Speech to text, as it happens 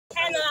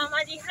know, I'm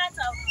at the heart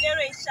of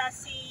Denro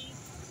Ishasi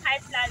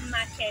pipeline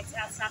market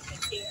at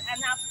Akute,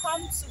 and I've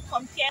come to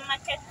compare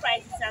market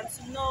prices and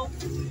to know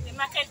the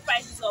market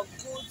prices of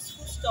goods,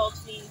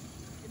 foodstuffs in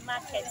the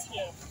market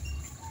here.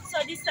 So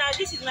this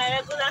is my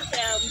regular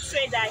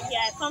trader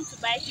here. I come to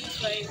buy things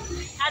for him.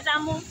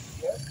 Adamu,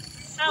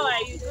 how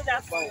are you? Good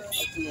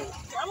afternoon.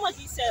 So how much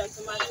do you sell your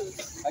tomatoes?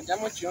 How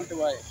much you want to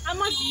buy? How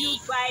much do you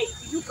buy?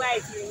 Did you buy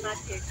it in the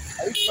market?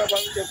 I used to buy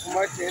basket for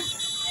market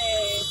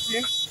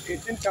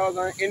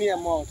 18,000 any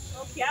amount.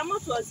 Okay, how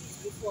much was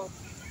it before?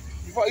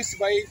 Before I used to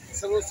buy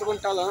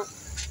 7,000,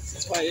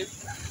 6,500,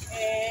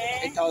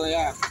 8,000,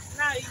 yeah.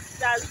 Now it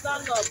has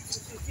gone up to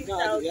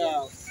 15,000.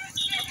 Yeah.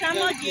 Okay, how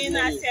much do you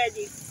now sell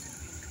it?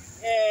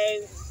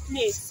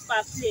 Plate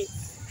per plate.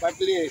 Per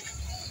plate.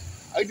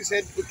 I used to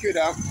sell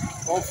Okioda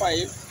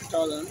 1,500,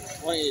 2,000,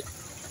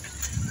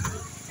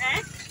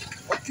 1,800.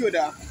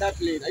 Okioda, that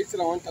plate. I used to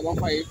sell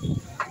 1,500,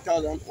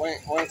 2,000,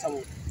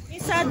 1,700.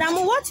 Mr.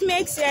 Adamu, what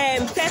makes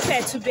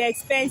pepper to be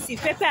expensive?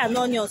 Pepper and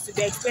onions to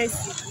be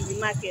expensive in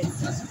the market?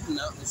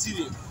 The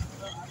season.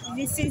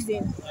 The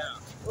season? Yeah.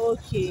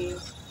 Okay.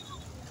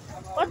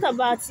 What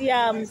about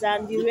yams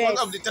and the rest?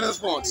 Because of the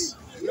transport.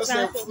 You don't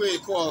say fuel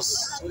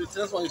cost. So the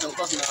transport is on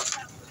cost now.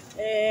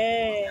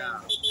 Yeah.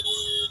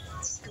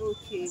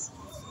 Okay. Is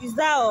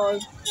that all?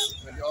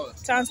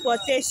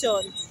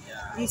 Transportation,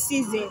 the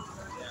season. Yeah.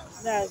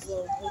 That's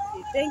all.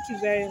 Okay. Thank you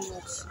very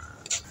much.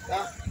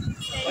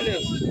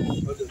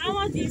 How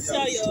much do you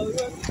sell your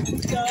road?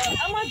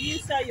 How much do you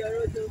sell your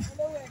road?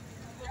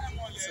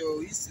 So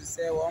we used to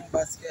sell one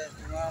basket,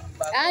 one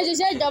bag. And you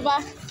said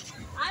double.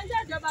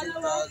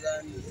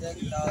 2,000,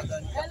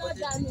 10,000,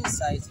 according to the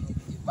size of the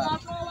bag.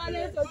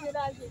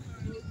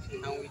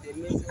 And with the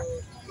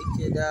middle,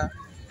 Ikeda,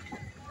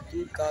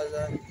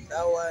 2,000.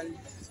 That one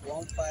is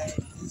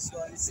 1,500. This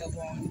one is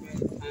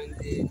 700, and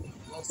the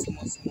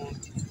small to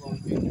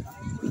 200.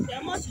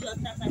 How much is your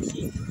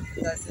tatashi?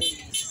 That's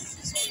is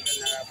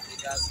 600 naira for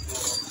that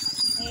small.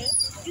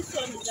 This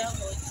one is how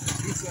much?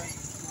 This one is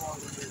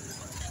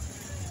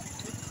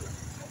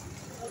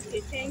 200.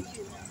 Okay, thank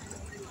you.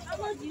 How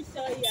much do you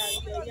sell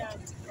your yam?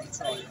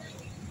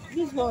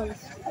 This one.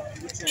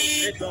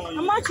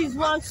 How much is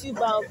one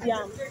tube of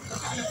yam?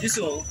 This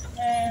one?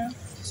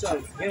 This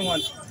one, we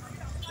want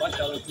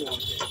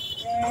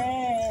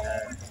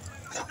 1,200.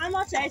 How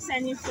much are you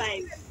selling?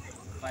 5?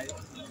 5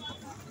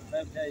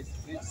 that is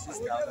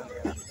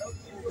 26,000.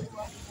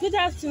 Good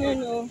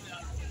afternoon.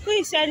 Who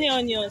is selling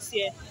onions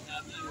here?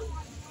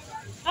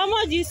 How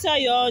much do you sell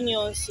your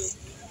onions?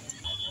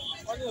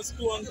 Onions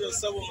 200,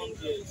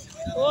 700.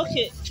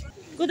 Okay.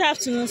 Good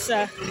afternoon,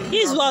 sir.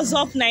 This was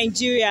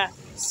Wuzupnigeria.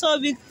 So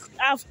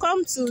I've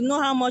come to know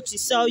how much you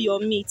sell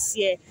your meats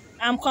here.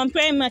 I'm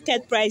comparing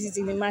market prices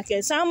in the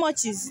market. So how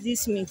much is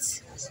this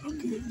meat?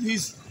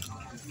 This.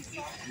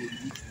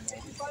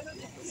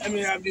 Let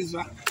me have this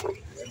one.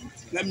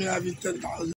 Let me have it 10,000.